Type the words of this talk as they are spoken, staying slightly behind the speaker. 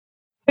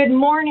Good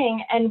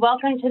morning and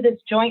welcome to this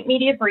joint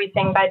media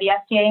briefing by the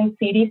FDA and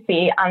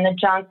CDC on the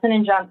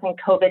Johnson & Johnson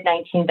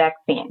COVID-19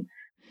 vaccine.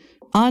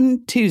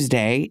 On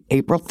Tuesday,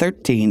 April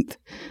 13th,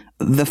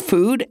 the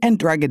Food and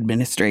Drug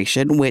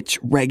Administration, which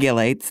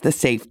regulates the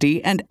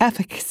safety and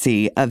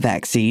efficacy of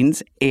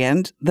vaccines,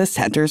 and the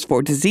Centers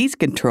for Disease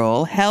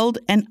Control held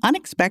an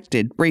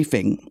unexpected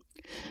briefing.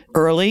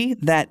 Early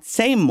that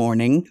same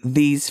morning,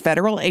 these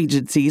federal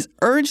agencies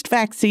urged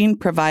vaccine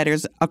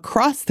providers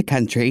across the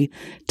country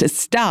to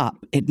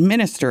stop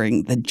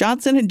administering the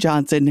Johnson &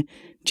 Johnson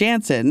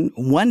Janssen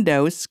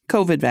one-dose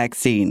COVID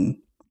vaccine.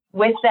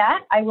 With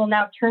that, I will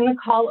now turn the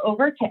call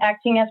over to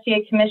Acting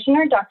FDA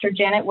Commissioner Dr.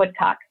 Janet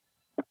Woodcock.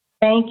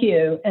 Thank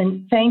you,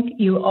 and thank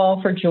you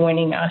all for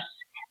joining us.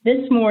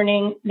 This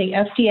morning, the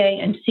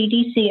FDA and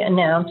CDC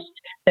announced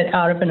that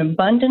out of an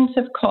abundance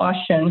of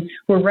caution,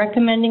 we're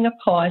recommending a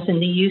pause in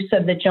the use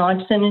of the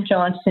Johnson &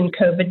 Johnson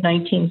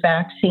COVID-19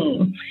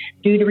 vaccine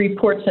due to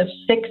reports of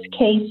 6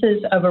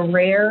 cases of a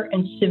rare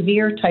and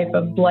severe type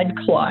of blood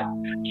clot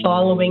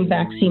following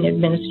vaccine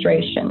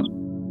administration.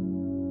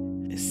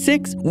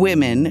 6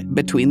 women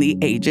between the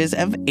ages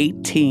of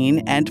 18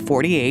 and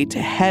 48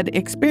 had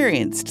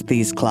experienced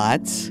these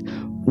clots.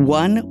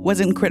 1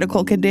 was in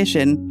critical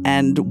condition,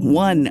 and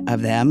 1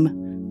 of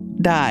them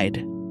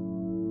died.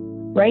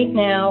 Right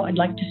now, I'd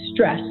like to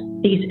stress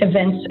these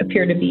events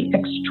appear to be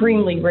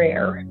extremely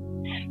rare.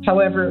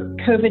 However,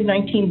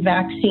 COVID-19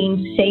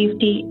 vaccine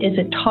safety is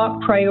a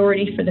top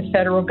priority for the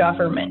federal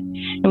government,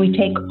 and we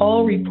take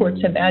all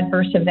reports of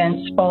adverse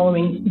events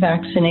following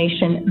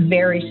vaccination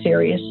very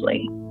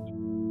seriously.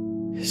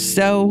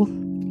 So,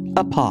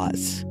 a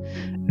pause.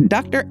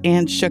 Dr.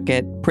 Anne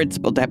Schuchat,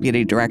 Principal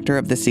Deputy Director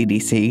of the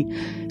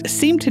CDC,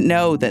 seemed to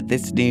know that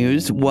this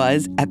news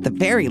was, at the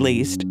very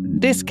least,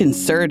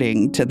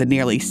 disconcerting to the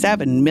nearly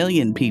 7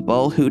 million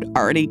people who'd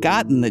already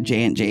gotten the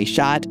J&J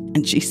shot,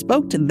 and she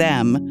spoke to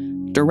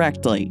them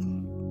directly.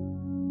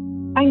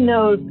 I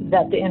know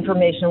that the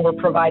information we're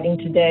providing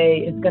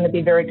today is going to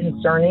be very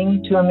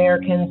concerning to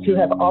Americans who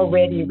have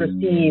already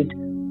received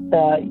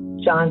the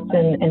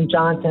Johnson &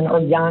 Johnson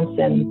or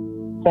Janssen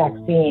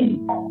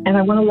vaccine. And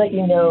I want to let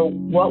you know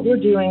what we're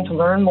doing to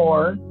learn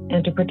more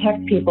and to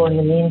protect people in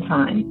the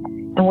meantime,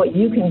 and what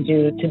you can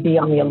do to be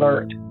on the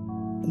alert.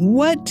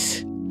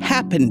 What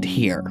happened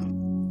here?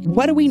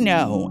 What do we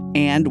know,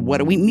 and what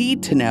do we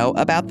need to know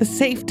about the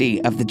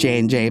safety of the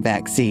J&J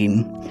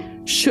vaccine?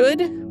 Should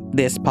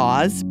this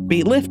pause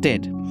be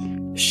lifted?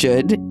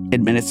 Should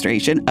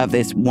administration of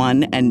this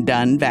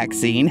one-and-done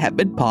vaccine have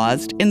been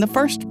paused in the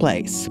first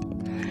place?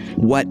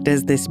 What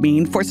does this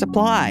mean for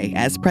supply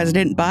as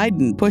President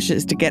Biden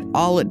pushes to get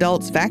all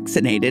adults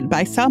vaccinated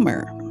by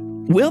summer?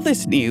 Will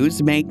this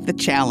news make the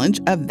challenge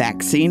of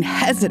vaccine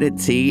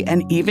hesitancy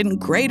an even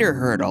greater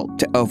hurdle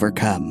to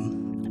overcome?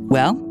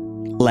 Well,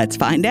 let's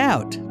find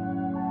out.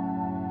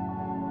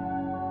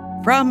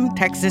 From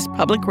Texas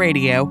Public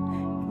Radio,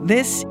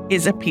 this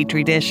is a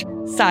Petri Dish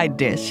Side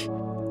Dish.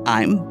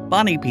 I'm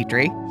Bonnie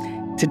Petrie.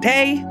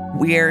 Today,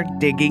 we're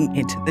digging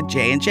into the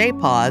J&J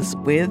pause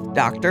with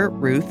Dr.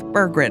 Ruth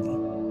Berggren.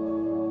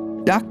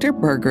 Dr.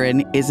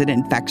 Berggren is an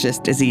infectious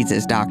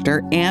diseases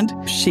doctor, and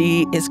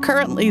she is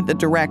currently the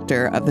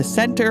director of the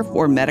Center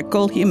for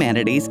Medical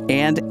Humanities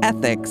and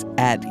Ethics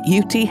at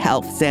UT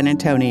Health San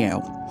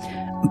Antonio.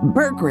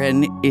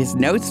 Berggren is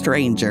no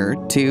stranger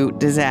to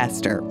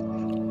disaster.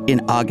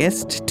 In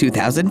August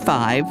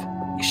 2005,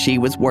 she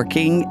was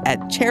working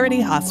at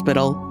Charity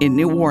Hospital in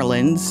New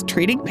Orleans,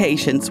 treating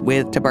patients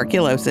with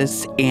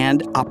tuberculosis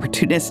and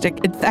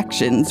opportunistic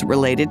infections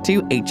related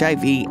to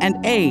HIV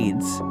and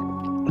AIDS.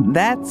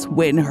 That's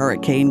when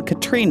Hurricane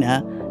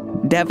Katrina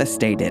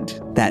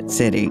devastated that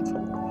city.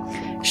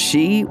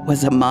 She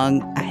was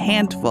among a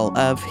handful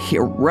of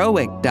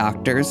heroic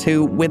doctors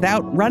who,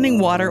 without running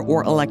water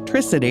or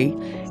electricity,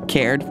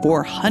 cared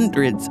for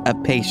hundreds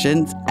of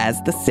patients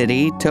as the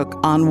city took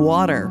on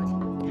water.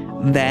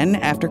 Then,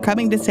 after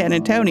coming to San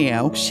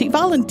Antonio, she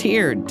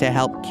volunteered to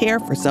help care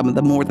for some of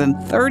the more than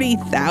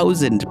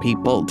 30,000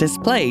 people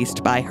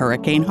displaced by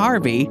Hurricane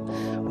Harvey,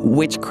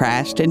 which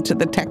crashed into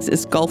the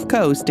Texas Gulf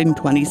Coast in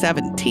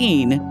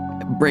 2017,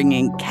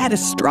 bringing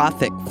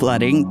catastrophic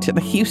flooding to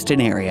the Houston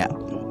area.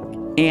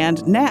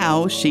 And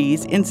now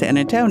she's in San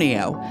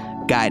Antonio,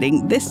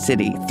 guiding this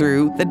city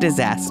through the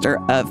disaster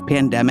of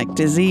pandemic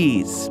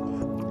disease.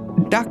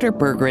 Dr.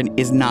 Berggren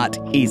is not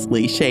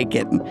easily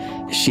shaken.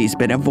 She's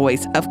been a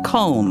voice of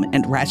calm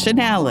and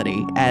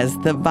rationality as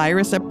the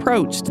virus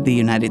approached the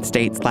United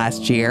States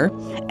last year,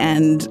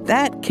 and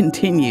that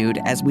continued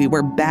as we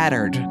were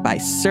battered by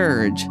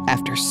surge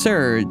after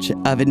surge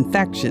of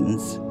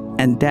infections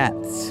and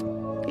deaths.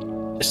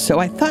 So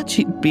I thought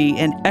she'd be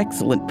an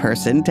excellent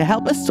person to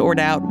help us sort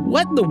out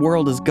what in the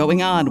world is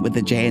going on with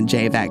the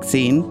J&J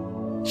vaccine.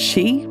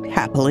 She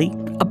happily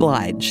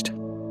obliged.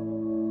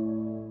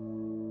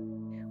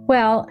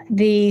 Well,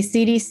 the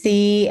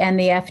CDC and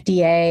the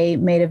FDA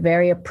made a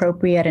very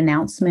appropriate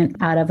announcement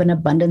out of an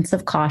abundance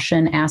of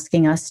caution,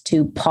 asking us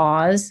to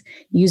pause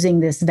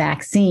using this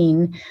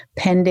vaccine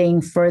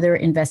pending further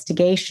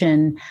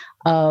investigation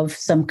of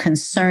some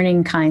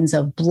concerning kinds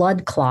of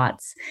blood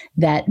clots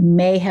that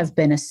may have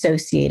been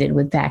associated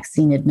with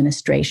vaccine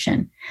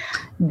administration.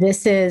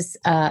 This is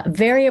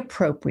very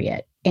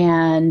appropriate.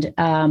 And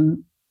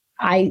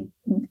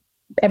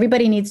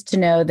everybody needs to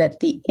know that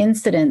the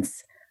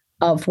incidence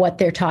of what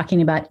they're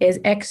talking about is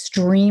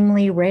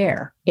extremely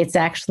rare. It's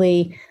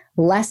actually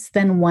less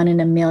than 1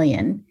 in a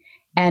million.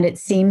 And it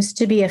seems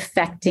to be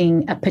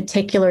affecting a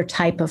particular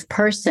type of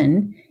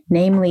person,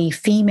 namely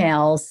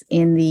females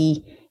in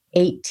the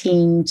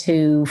 18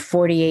 to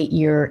 48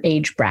 year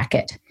age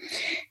bracket.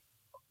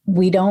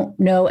 We don't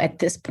know at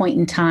this point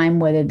in time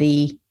whether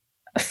the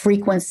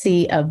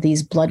frequency of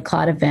these blood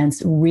clot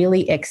events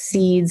really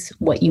exceeds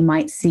what you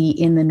might see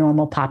in the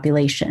normal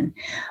population.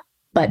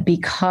 But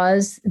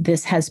because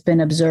this has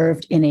been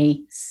observed in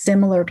a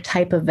similar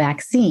type of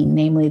vaccine,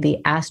 namely the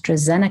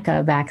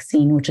AstraZeneca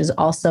vaccine, which is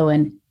also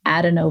an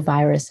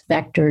adenovirus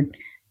vectored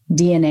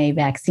DNA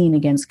vaccine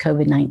against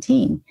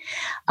COVID-19,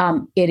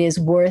 it is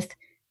worth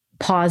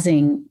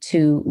pausing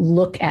to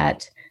look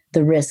at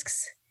the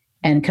risks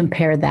and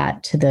compare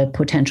that to the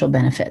potential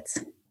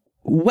benefits.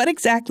 What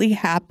exactly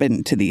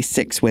happened to these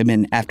 6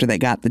 women after they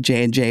got the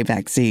J&J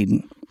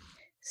vaccine?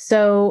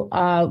 So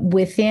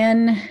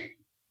within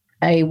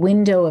a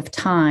window of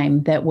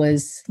time that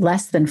was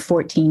less than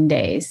 14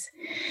 days,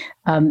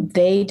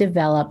 they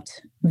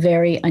developed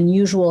very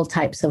unusual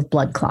types of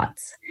blood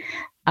clots.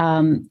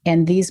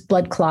 And these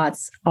blood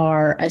clots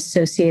are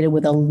associated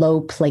with a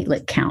low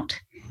platelet count.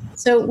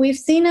 So we've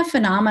seen a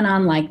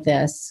phenomenon like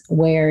this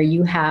where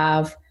you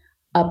have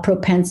a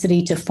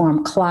propensity to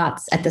form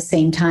clots at the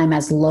same time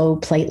as low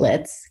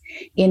platelets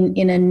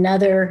in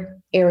another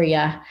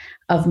area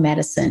of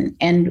medicine.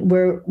 And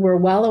we're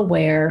well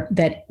aware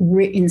that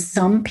in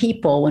some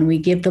people, when we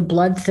give the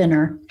blood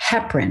thinner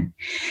heparin,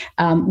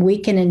 we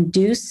can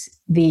induce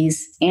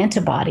these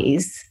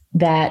antibodies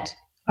that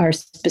are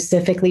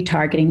specifically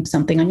targeting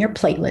something on your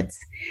platelets.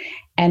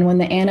 And when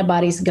the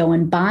antibodies go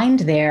and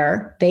bind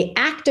there, they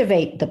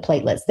activate the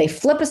platelets. They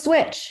flip a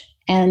switch.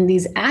 And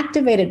these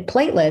activated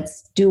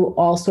platelets do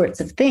all sorts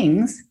of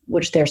things,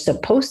 which they're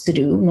supposed to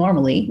do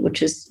normally,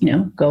 which is,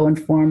 go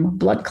and form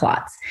blood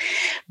clots.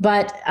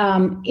 But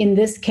in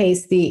this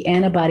case, the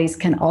antibodies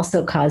can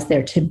also cause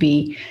there to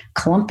be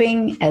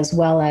clumping as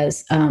well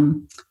as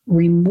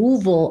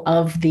removal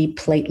of the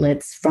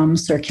platelets from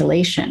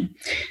circulation.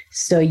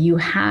 So you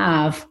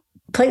have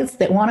platelets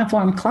that want to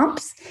form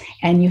clumps,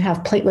 and you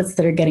have platelets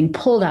that are getting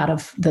pulled out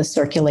of the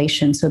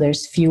circulation, so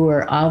there's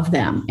fewer of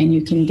them. And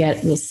you can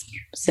get this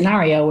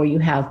scenario where you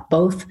have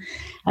both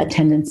a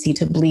tendency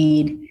to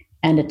bleed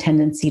and a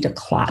tendency to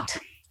clot.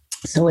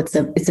 So it's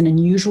an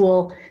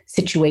unusual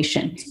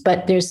situation,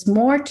 but there's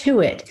more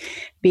to it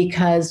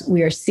because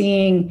we are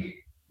seeing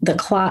the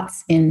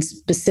clots in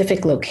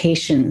specific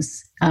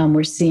locations.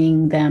 We're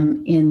seeing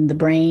them in the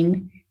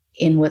brain,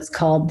 in what's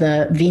called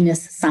the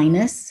venous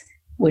sinus,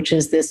 which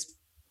is this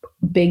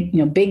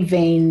big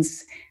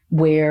veins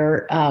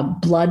where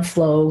blood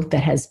flow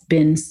that has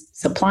been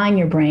supplying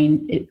your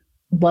brain,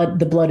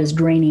 the blood is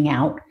draining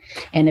out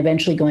and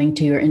eventually going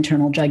to your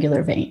internal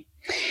jugular vein.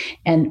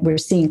 And we're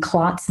seeing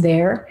clots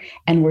there,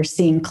 and we're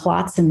seeing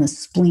clots in the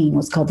spleen,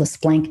 what's called the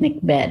splanchnic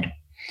bed.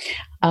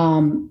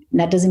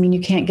 That doesn't mean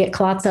you can't get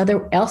clots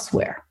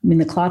elsewhere. I mean,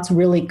 the clots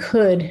really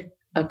could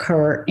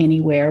occur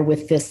anywhere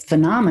with this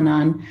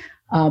phenomenon,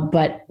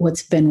 but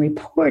what's been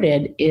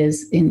reported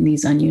is in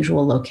these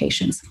unusual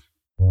locations.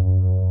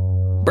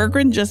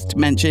 Berggren just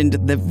mentioned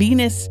the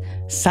venous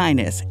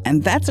sinus,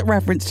 and that's a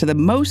reference to the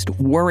most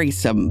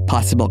worrisome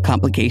possible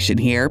complication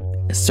here,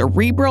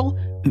 cerebral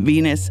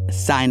venous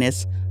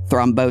sinus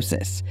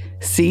thrombosis,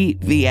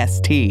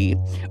 CVST,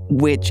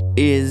 which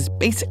is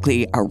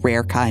basically a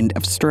rare kind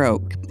of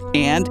stroke.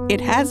 And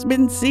it has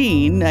been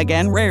seen,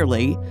 again,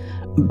 rarely,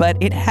 but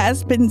it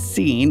has been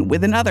seen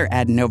with another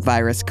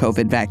adenovirus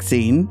COVID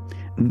vaccine,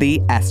 the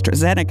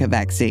AstraZeneca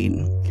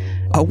vaccine.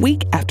 A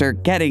week after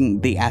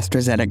getting the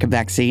AstraZeneca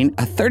vaccine,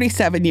 a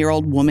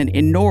 37-year-old woman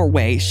in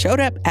Norway showed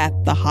up at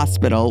the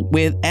hospital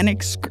with an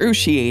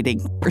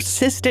excruciating,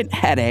 persistent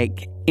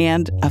headache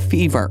and a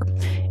fever.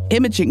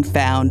 Imaging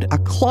found a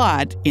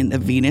clot in the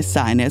venous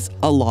sinus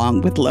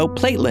along with low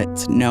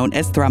platelets, known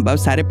as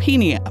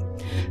thrombocytopenia.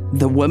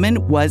 The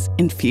woman was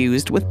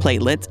infused with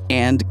platelets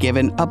and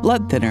given a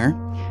blood thinner.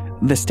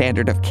 The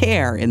standard of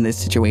care in this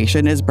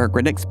situation, as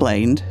Berggren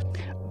explained.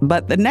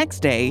 But the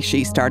next day,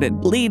 she started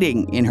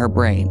bleeding in her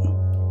brain.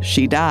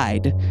 She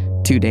died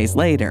 2 days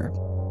later.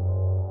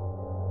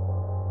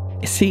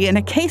 See, in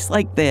a case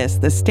like this,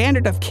 the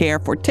standard of care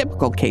for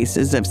typical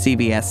cases of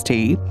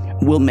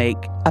CVST will make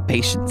a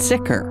patient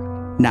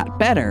sicker, not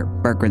better,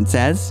 Berggren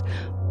says.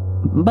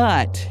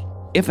 But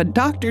if a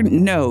doctor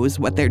knows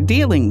what they're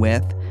dealing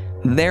with,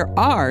 there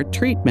are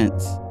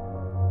treatments.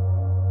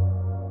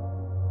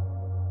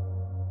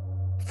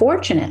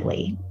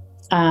 Fortunately,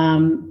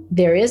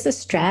 there is a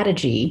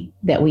strategy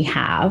that we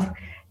have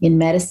in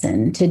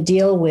medicine to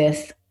deal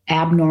with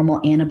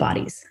abnormal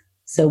antibodies.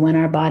 So when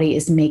our body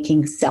is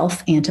making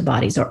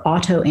self-antibodies or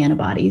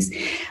autoantibodies,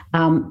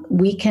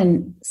 we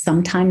can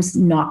sometimes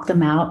knock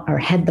them out or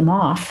head them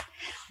off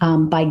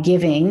by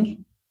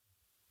giving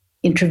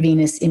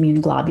intravenous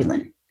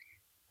immunoglobulin.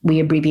 We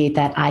abbreviate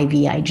that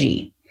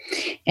IVIG.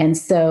 And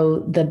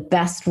so the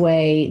best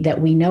way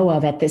that we know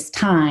of at this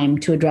time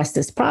to address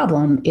this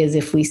problem is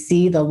if we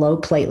see the low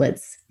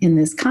platelets in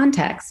this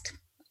context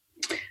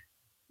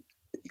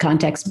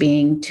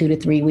being 2 to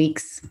 3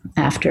 weeks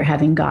after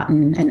having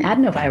gotten an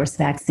adenovirus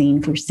vaccine,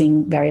 if we're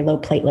seeing very low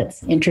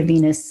platelets,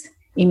 intravenous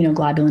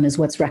immunoglobulin is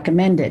what's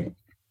recommended.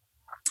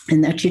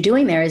 And what you're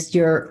doing there is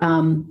you're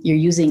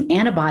using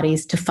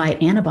antibodies to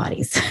fight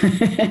antibodies.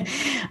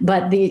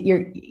 But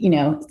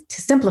to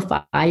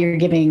simplify, you're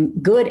giving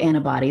good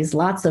antibodies,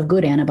 lots of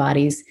good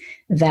antibodies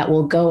that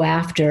will go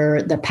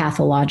after the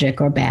pathologic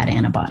or bad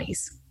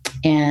antibodies.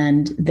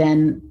 And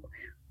then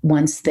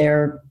once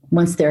they're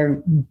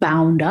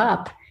bound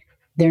up,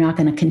 they're not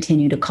going to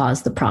continue to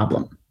cause the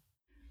problem.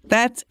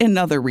 That's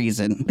another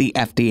reason the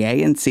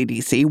FDA and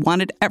CDC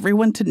wanted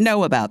everyone to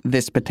know about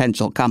this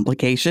potential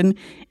complication,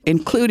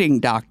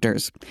 including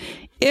doctors.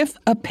 If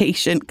a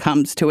patient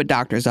comes to a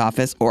doctor's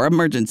office or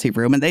emergency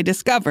room and they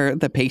discover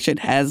the patient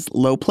has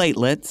low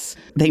platelets,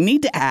 they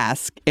need to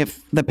ask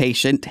if the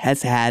patient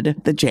has had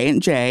the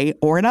J&J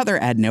or another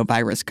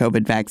adenovirus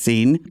COVID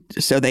vaccine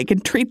so they can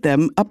treat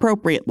them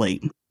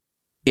appropriately.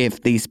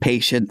 If these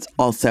patients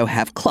also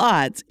have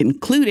clots,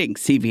 including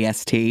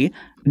CVST,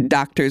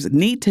 doctors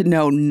need to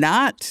know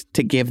not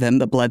to give them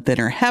the blood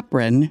thinner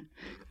heparin.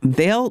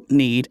 They'll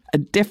need a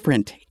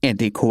different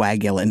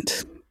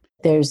anticoagulant.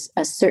 There's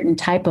a certain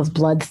type of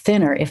blood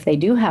thinner, if they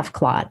do have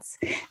clots,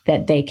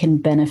 that they can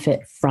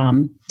benefit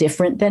from,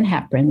 different than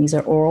heparin. These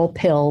are oral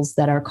pills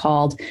that are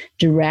called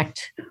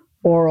direct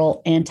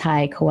oral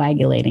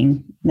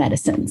anticoagulating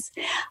medicines.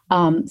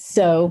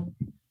 So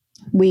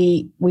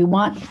we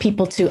want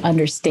people to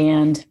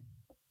understand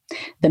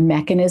the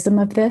mechanism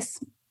of this,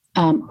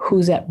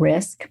 who's at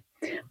risk,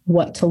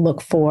 what to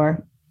look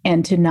for,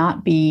 and to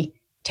not be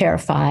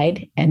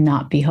terrified and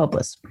not be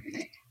hopeless.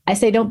 I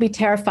say don't be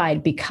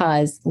terrified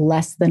because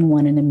less than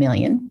 1 in a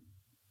million.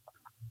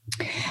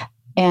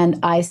 And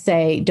I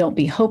say don't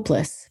be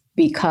hopeless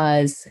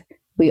because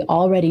we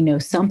already know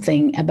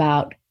something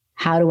about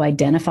how to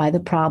identify the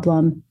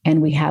problem,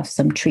 and we have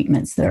some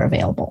treatments that are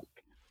available.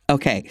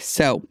 Okay,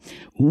 so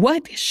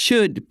what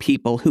should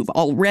people who've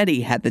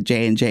already had the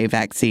J&J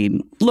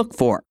vaccine look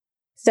for?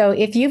 So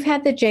if you've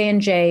had the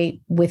J&J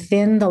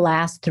within the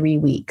last 3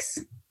 weeks,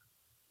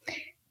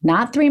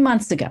 not 3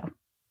 months ago,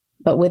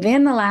 but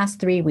within the last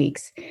 3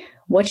 weeks,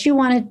 what you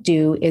want to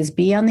do is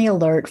be on the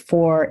alert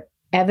for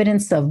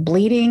evidence of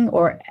bleeding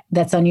or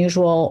that's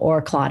unusual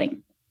or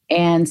clotting.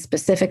 And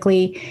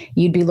specifically,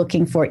 you'd be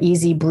looking for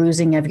easy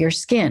bruising of your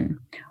skin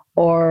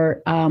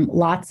or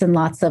lots and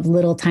lots of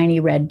little tiny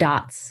red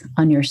dots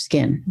on your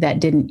skin that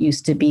didn't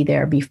used to be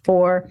there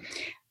before,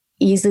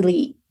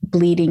 easily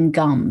bleeding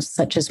gums,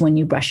 such as when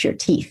you brush your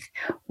teeth,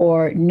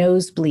 or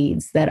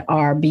nosebleeds that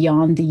are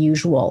beyond the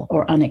usual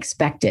or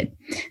unexpected.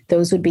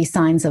 Those would be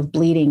signs of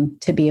bleeding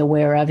to be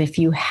aware of. If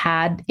you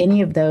had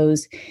any of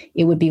those,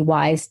 it would be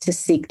wise to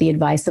seek the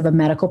advice of a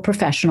medical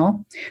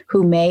professional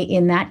who may,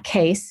 in that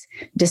case,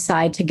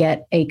 decide to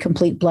get a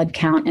complete blood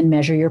count and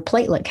measure your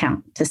platelet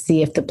count to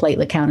see if the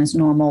platelet count is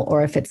normal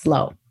or if it's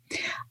low.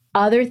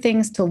 Other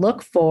things to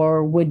look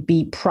for would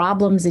be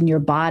problems in your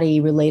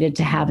body related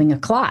to having a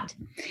clot.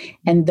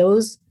 And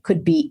those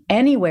could be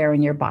anywhere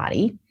in your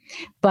body.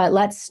 But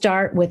let's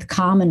start with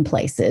common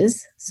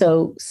places.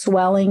 So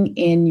swelling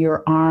in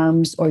your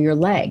arms or your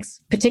legs,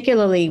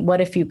 particularly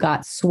what if you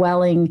got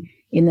swelling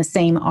in the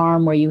same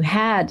arm where you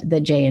had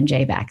the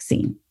J&J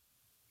vaccine?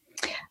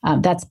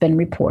 That's been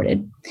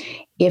reported.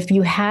 If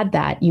you had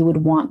that, you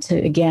would want to,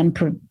 again,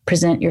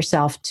 present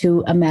yourself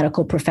to a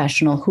medical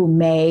professional who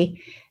may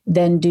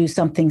then do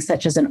something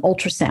such as an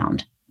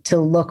ultrasound to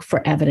look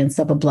for evidence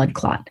of a blood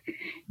clot.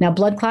 Now,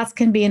 blood clots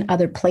can be in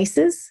other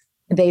places.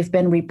 They've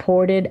been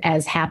reported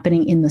as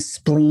happening in the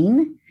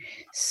spleen.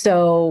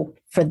 So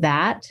for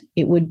that,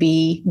 it would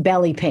be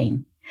belly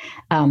pain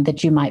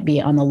that you might be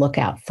on the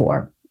lookout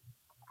for.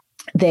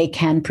 They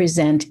can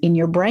present in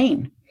your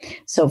brain.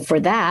 So for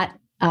that,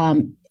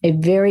 a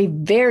very,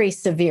 very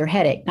severe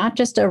headache, not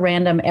just a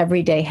random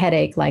everyday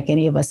headache like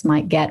any of us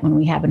might get when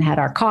we haven't had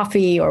our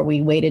coffee or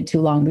we waited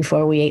too long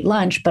before we ate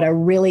lunch, but a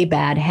really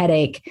bad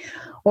headache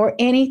or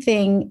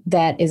anything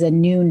that is a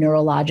new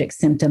neurologic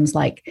symptoms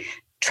like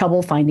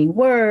trouble finding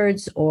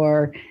words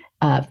or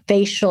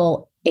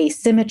facial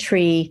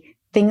asymmetry,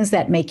 things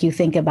that make you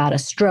think about a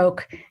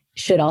stroke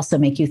should also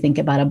make you think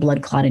about a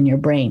blood clot in your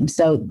brain.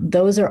 So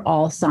those are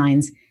all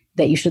signs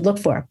that you should look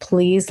for.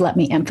 Please let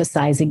me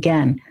emphasize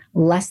again,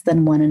 less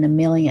than 1 in a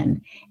million,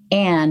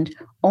 and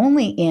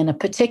only in a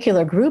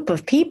particular group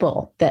of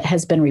people that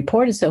has been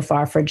reported so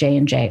far for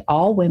J&J,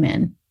 all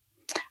women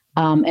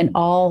and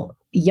all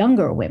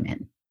younger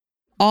women.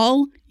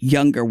 All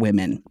younger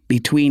women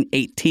between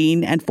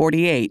 18 and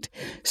 48.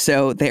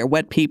 So they're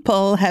what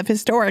people have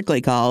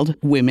historically called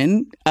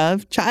women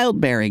of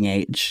childbearing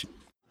age.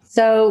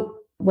 So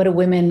what do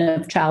women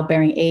of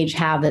childbearing age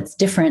have that's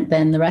different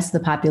than the rest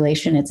of the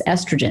population? It's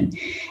estrogen.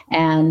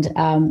 And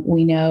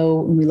we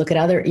know when we look at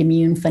other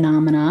immune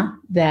phenomena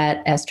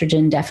that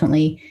estrogen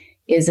definitely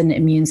is an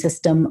immune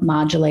system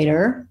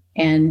modulator.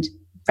 And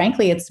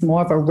frankly, it's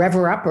more of a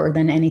rever-upper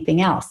than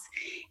anything else.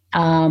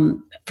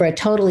 For a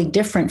totally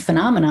different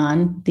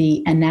phenomenon,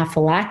 the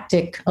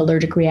anaphylactic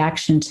allergic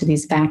reaction to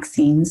these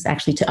vaccines,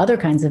 actually to other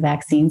kinds of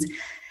vaccines,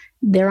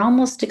 they're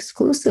almost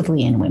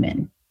exclusively in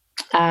women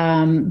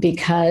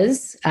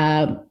because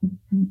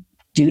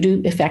due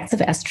to effects of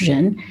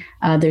estrogen,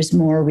 there's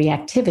more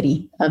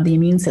reactivity of the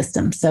immune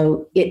system.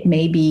 So it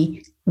may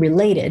be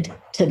related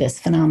to this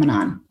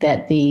phenomenon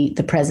that the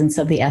presence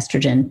of the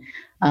estrogen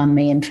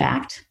may in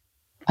fact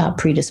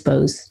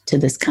predispose to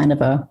this kind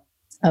of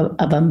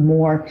a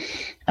more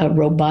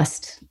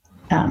robust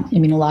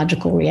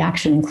immunological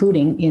reaction,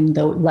 including in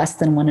the less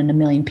than 1 in a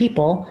million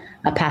people,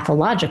 a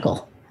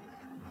pathological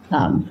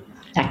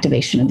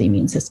activation of the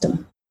immune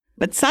system.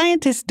 But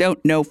scientists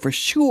don't know for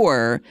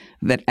sure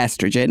that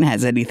estrogen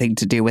has anything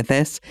to do with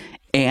this.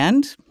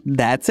 And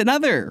that's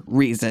another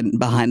reason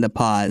behind the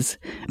pause.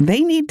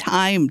 They need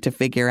time to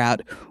figure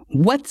out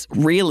what's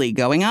really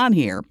going on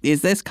here.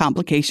 Is this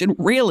complication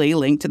really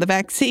linked to the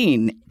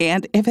vaccine?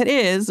 And if it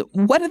is,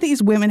 what do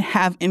these women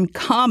have in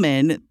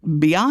common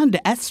beyond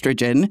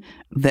estrogen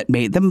that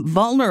made them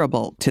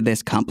vulnerable to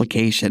this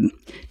complication?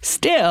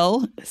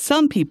 Still,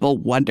 some people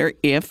wonder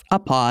if a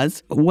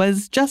pause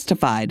was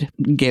justified,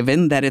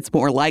 given that it's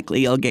more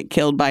likely you'll get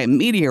killed by a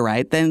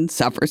meteorite than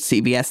suffer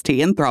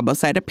CVST and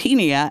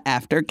thrombocytopenia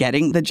after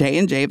getting the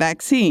J&J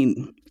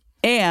vaccine.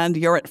 And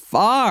you're at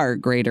far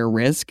greater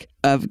risk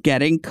of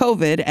getting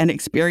COVID and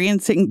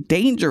experiencing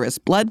dangerous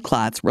blood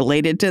clots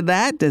related to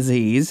that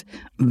disease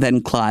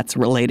than clots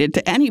related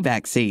to any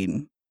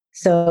vaccine.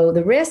 So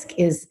the risk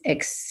is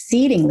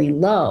exceedingly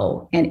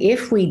low. And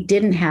if we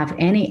didn't have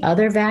any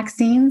other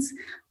vaccines,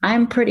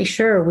 I'm pretty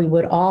sure we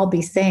would all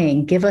be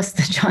saying, give us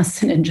the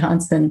Johnson &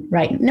 Johnson,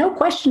 right? No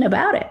question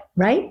about it,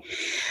 right?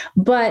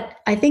 But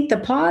I think the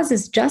pause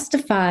is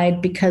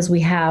justified because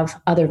we have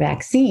other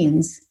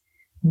vaccines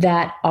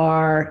that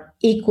are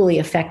equally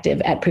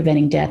effective at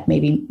preventing death,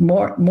 maybe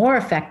more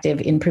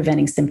effective in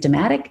preventing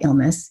symptomatic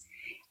illness.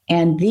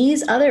 And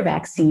these other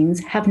vaccines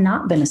have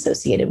not been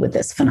associated with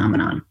this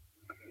phenomenon.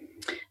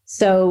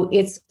 So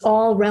it's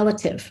all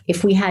relative.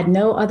 If we had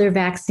no other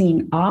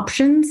vaccine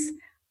options,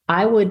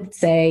 I would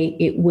say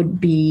it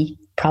would be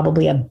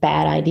probably a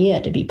bad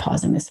idea to be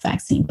pausing this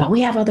vaccine. But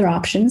we have other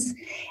options,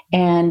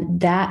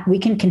 and that we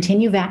can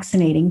continue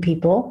vaccinating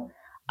people.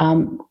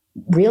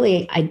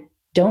 Really, I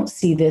don't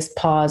see this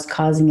pause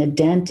causing a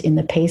dent in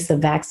the pace of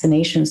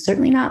vaccinations,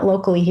 certainly not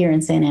locally here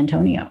in San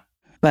Antonio.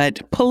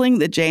 But pulling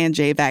the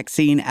J&J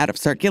vaccine out of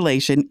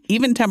circulation,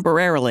 even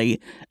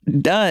temporarily,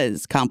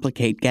 does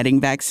complicate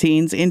getting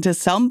vaccines into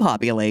some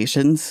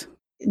populations.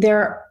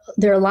 There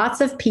are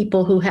lots of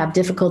people who have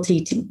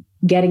difficulty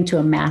getting to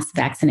a mass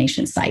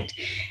vaccination site.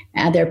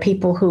 There are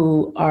people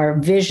who are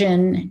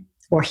vision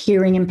or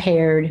hearing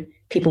impaired,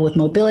 people with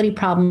mobility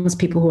problems,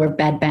 people who are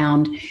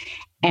bedbound,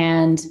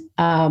 and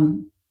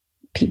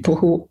people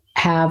who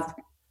have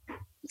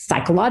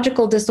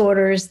psychological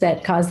disorders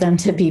that cause them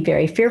to be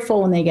very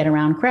fearful when they get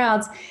around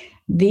crowds.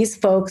 These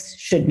folks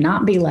should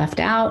not be left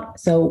out.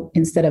 So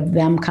instead of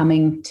them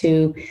coming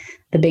to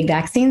the big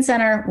vaccine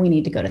center, we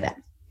need to go to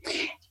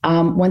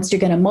them. Once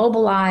you're going to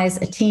mobilize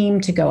a team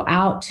to go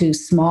out to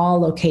small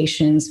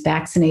locations,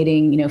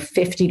 vaccinating,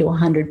 50 to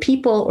 100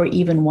 people, or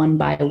even one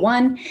by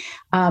one,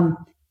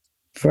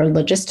 for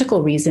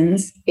logistical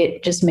reasons,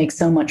 it just makes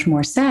so much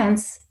more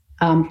sense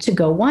to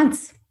go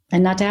once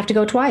and not to have to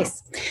go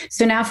twice.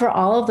 So now for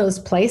all of those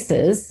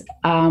places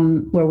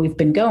where we've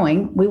been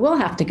going, we will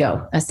have to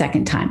go a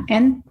second time.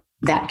 And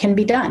that can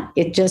be done.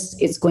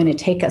 It's going to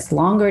take us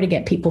longer to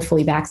get people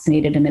fully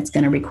vaccinated, and it's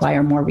going to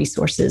require more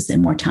resources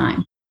and more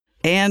time.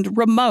 And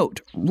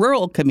remote,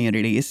 rural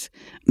communities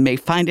may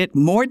find it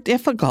more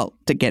difficult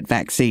to get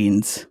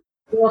vaccines.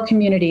 Rural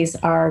communities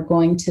are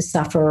going to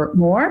suffer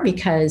more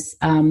because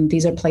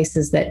these are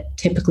places that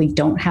typically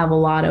don't have a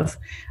lot of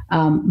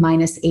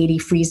minus 80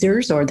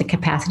 freezers or the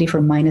capacity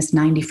for minus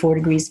 94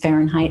 degrees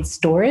Fahrenheit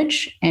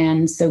storage.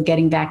 And so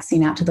getting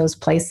vaccine out to those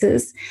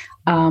places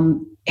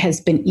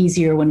has been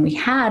easier when we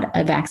had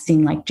a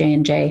vaccine like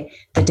J&J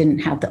that didn't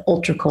have the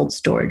ultra cold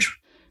storage.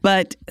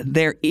 But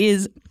there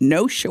is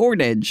no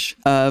shortage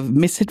of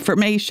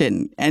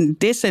misinformation and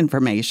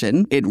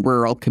disinformation in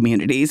rural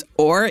communities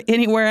or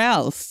anywhere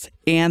else.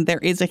 And there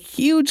is a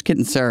huge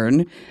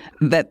concern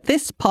that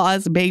this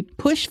pause may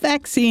push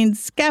vaccine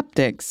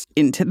skeptics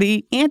into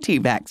the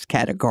anti-vax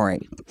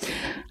category.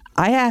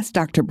 I asked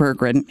Dr.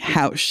 Berggren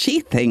how she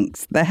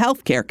thinks the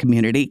healthcare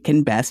community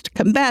can best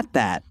combat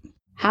that.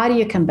 How do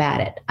you combat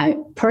it? I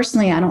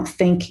don't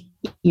think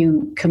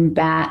you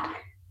combat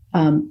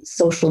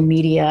social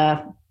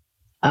media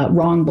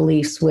wrong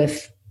beliefs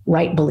with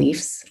right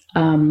beliefs.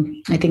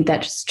 I think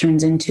that just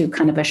turns into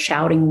kind of a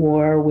shouting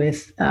war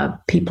with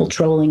people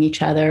trolling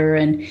each other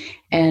and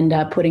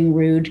putting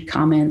rude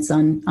comments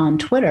on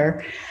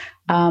Twitter.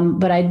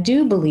 But I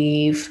do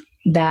believe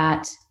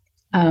that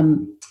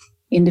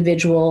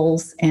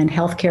individuals and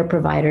healthcare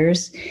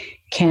providers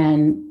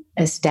can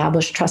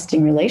establish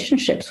trusting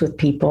relationships with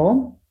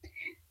people,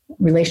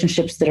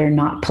 relationships that are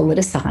not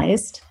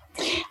politicized,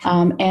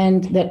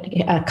 and that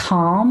a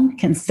calm,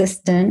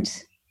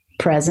 consistent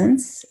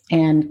presence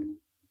and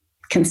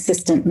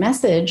consistent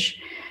message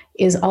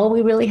is all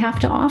we really have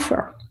to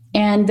offer.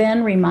 And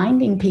then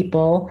reminding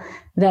people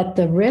that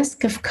the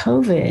risk of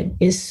COVID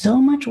is so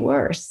much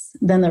worse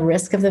than the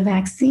risk of the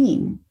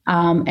vaccine,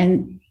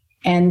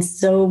 and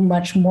so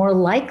much more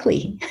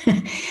likely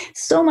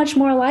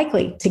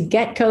to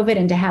get COVID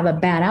and to have a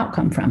bad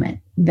outcome from it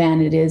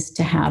than it is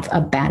to have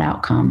a bad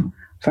outcome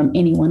from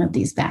any one of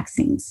these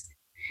vaccines.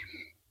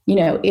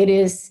 It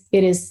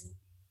is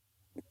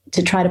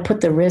to try to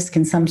put the risk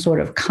in some sort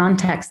of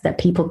context that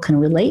people can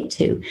relate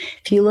to.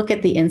 If you look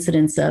at the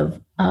incidence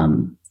of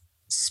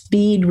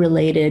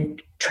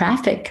speed-related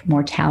traffic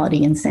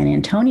mortality in San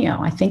Antonio,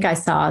 I think I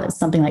saw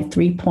something like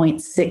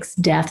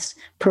 3.6 deaths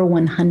per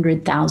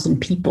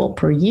 100,000 people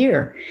per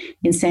year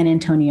in San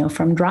Antonio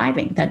from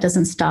driving. That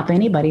doesn't stop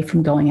anybody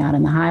from going out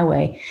on the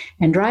highway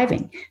and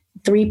driving.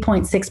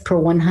 3.6 per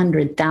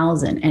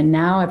 100,000. And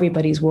now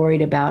everybody's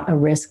worried about a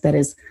risk that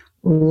is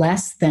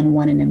less than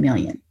 1 in a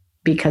million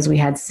because we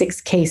had 6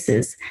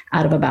 cases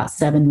out of about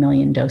 7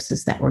 million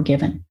doses that were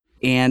given.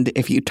 And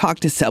if you talk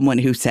to someone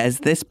who says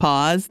this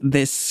pause,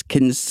 this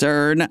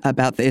concern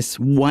about this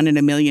 1 in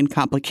a million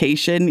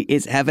complication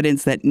is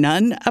evidence that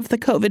none of the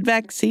COVID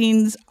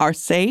vaccines are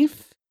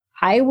safe?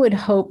 I would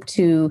hope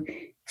to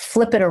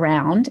flip it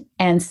around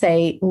and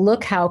say,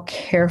 look how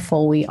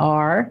careful we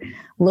are.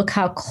 Look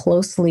how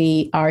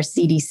closely our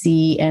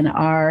CDC and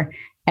our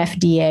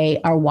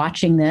FDA are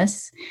watching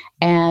this.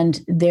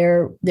 And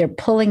they're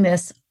pulling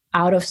this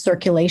out of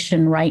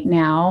circulation right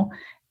now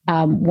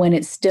when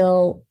it's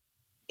still...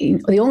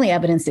 The only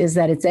evidence is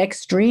that it's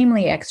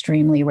extremely,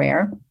 extremely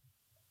rare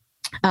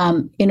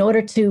in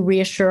order to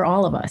reassure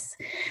all of us.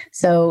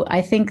 So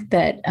I think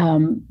that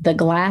the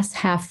glass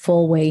half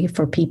full way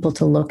for people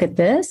to look at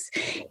this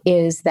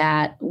is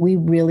that we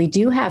really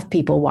do have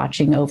people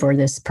watching over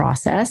this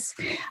process.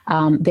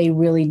 They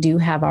really do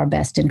have our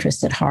best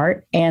interest at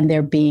heart, and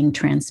they're being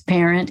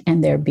transparent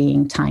and they're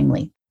being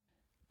timely.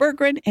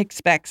 Berggren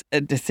expects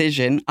a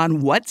decision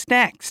on what's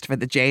next for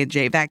the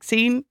J&J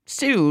vaccine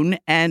soon,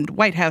 and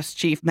White House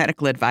Chief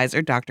Medical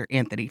Advisor Dr.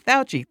 Anthony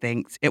Fauci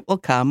thinks it will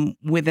come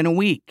within a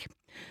week.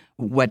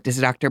 What does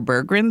Dr.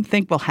 Berggren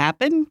think will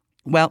happen?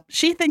 Well,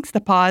 she thinks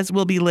the pause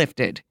will be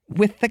lifted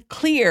with the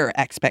clear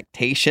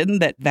expectation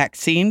that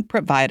vaccine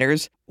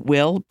providers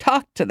will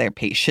talk to their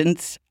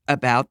patients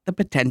about the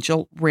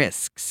potential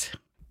risks.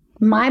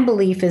 My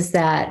belief is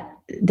that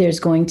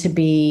there's going to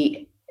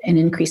be an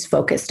increased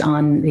focus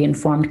on the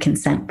informed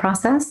consent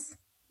process.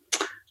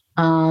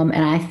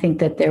 And I think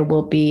that there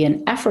will be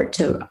an effort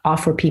to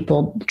offer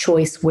people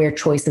choice where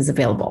choice is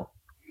available.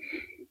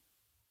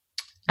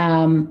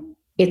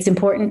 It's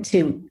important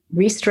to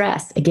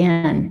re-stress,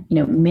 again,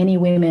 many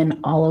women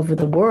all over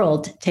the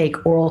world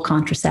take oral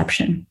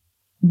contraception.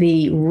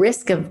 The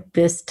risk of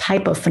this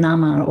type of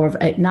phenomenon, or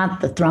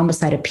not the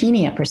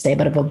thrombocytopenia per se,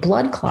 but of a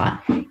blood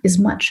clot, is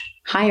much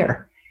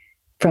higher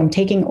from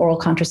taking oral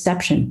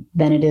contraception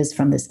than it is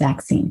from this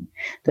vaccine.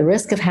 The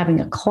risk of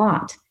having a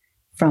clot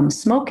from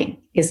smoking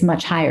is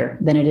much higher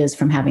than it is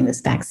from having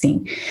this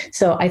vaccine.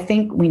 So I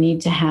think we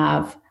need to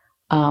have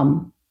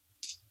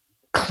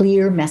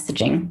clear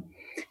messaging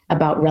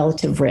about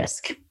relative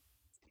risk.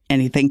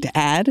 Anything to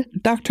add,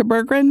 Dr.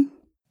 Berggren?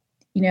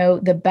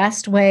 The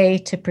best way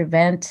to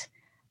prevent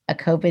a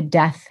COVID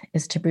death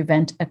is to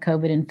prevent a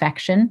COVID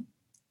infection.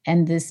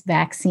 And this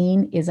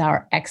vaccine is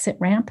our exit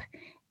ramp.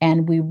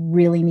 And we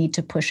really need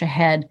to push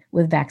ahead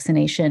with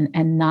vaccination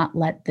and not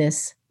let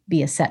this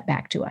be a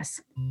setback to us.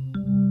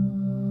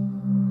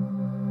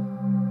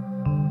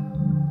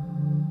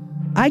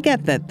 I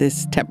get that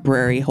this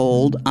temporary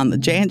hold on the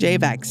J&J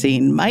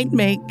vaccine might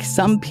make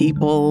some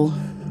people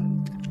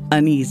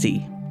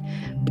uneasy.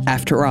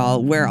 After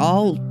all, we're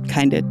all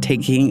kind of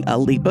taking a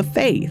leap of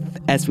faith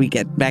as we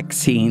get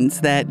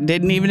vaccines that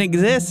didn't even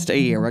exist a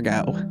year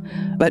ago.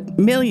 But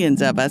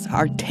millions of us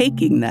are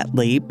taking that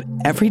leap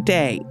every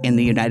day in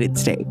the United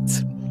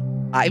States.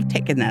 I've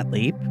taken that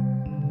leap.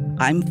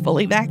 I'm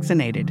fully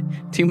vaccinated,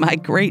 to my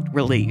great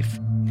relief.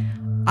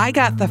 I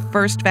got the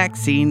first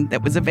vaccine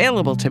that was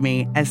available to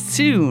me as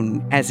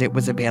soon as it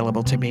was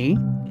available to me.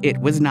 It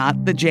was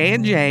not the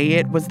J&J,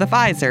 it was the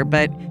Pfizer,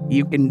 but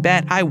you can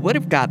bet I would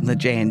have gotten the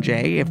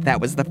J&J if that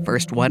was the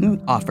first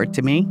one offered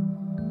to me.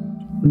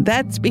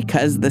 That's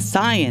because the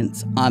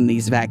science on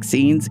these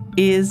vaccines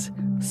is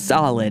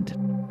solid.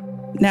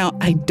 Now,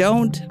 I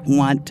don't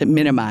want to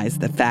minimize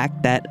the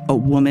fact that a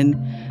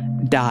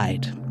woman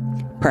died,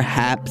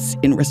 perhaps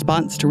in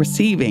response to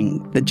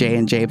receiving the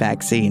J&J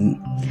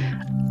vaccine.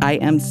 I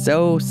am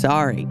so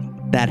sorry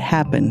that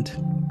happened.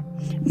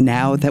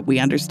 Now that we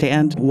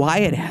understand why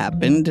it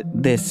happened,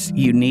 this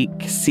unique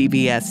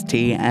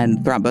CVST and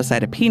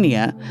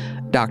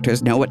thrombocytopenia,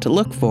 doctors know what to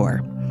look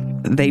for.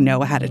 They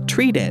know how to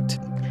treat it.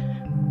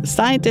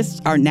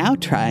 Scientists are now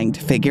trying to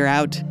figure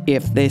out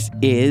if this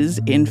is,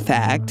 in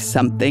fact,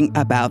 something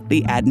about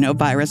the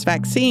adenovirus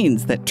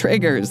vaccines that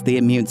triggers the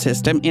immune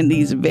system in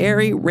these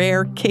very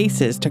rare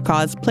cases to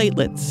cause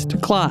platelets to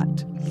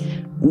clot.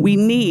 We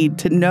need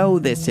to know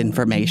this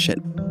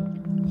information.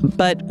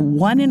 But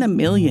 1 in a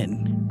million,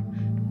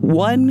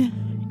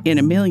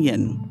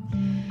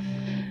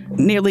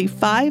 nearly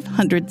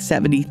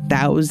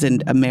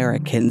 570,000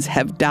 Americans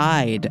have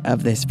died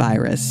of this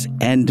virus,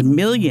 and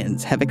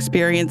millions have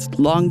experienced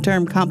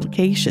long-term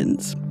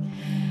complications.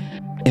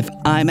 If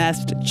I'm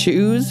asked to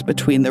choose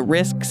between the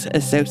risks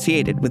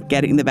associated with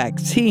getting the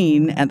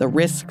vaccine and the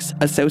risks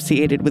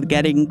associated with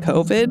getting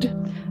COVID,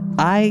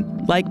 I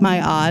like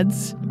my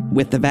odds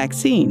with the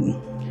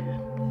vaccine.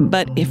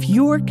 But if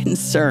you're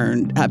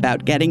concerned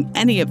about getting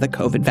any of the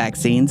COVID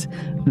vaccines,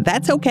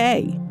 that's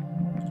okay.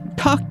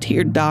 Talk to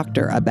your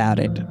doctor about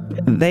it.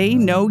 They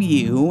know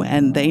you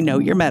and they know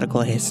your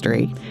medical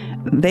history.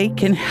 They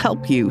can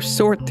help you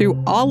sort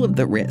through all of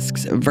the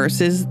risks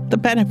versus the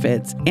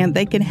benefits, and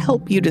they can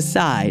help you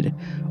decide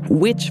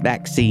which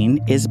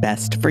vaccine is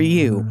best for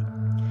you.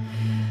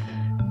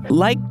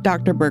 Like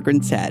Dr.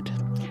 Berggren said,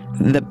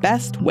 the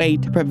best way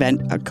to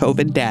prevent a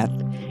COVID death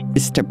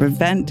is to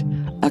prevent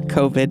a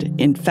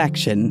COVID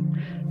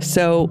infection.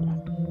 So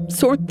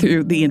sort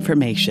through the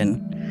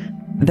information,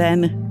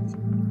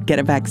 then get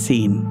a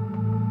vaccine.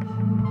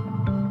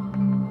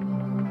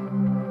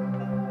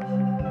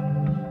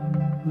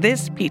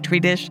 This Petri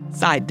Dish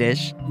Side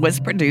Dish was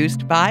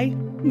produced by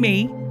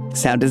me.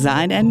 Sound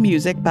design and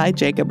music by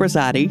Jacob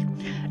Rosati.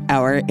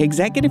 Our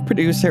executive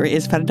producer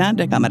is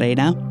Fernanda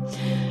Camarena.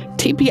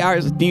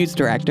 TPR's news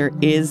director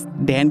is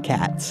Dan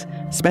Katz.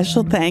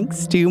 Special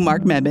thanks to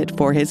Mark Memmott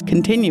for his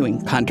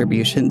continuing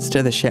contributions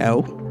to the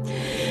show.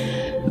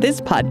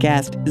 This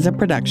podcast is a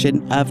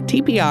production of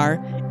TPR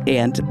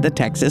and the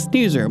Texas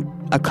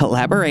Newsroom, a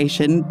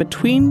collaboration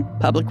between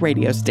public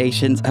radio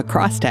stations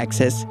across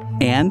Texas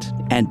and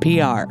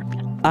NPR.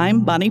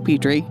 I'm Bonnie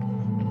Petrie.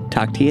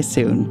 Talk to you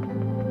soon.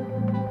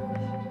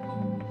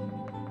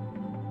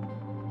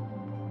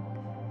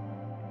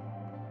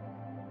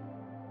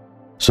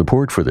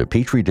 Support for the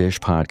Petri Dish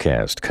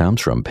podcast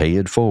comes from Pay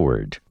It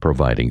Forward,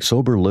 providing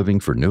sober living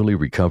for newly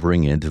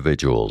recovering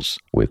individuals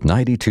with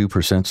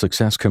 92%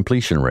 success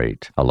completion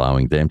rate,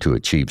 allowing them to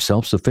achieve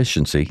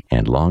self-sufficiency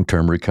and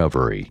long-term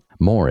recovery.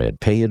 More at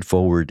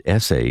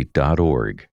payitforwardsa.org.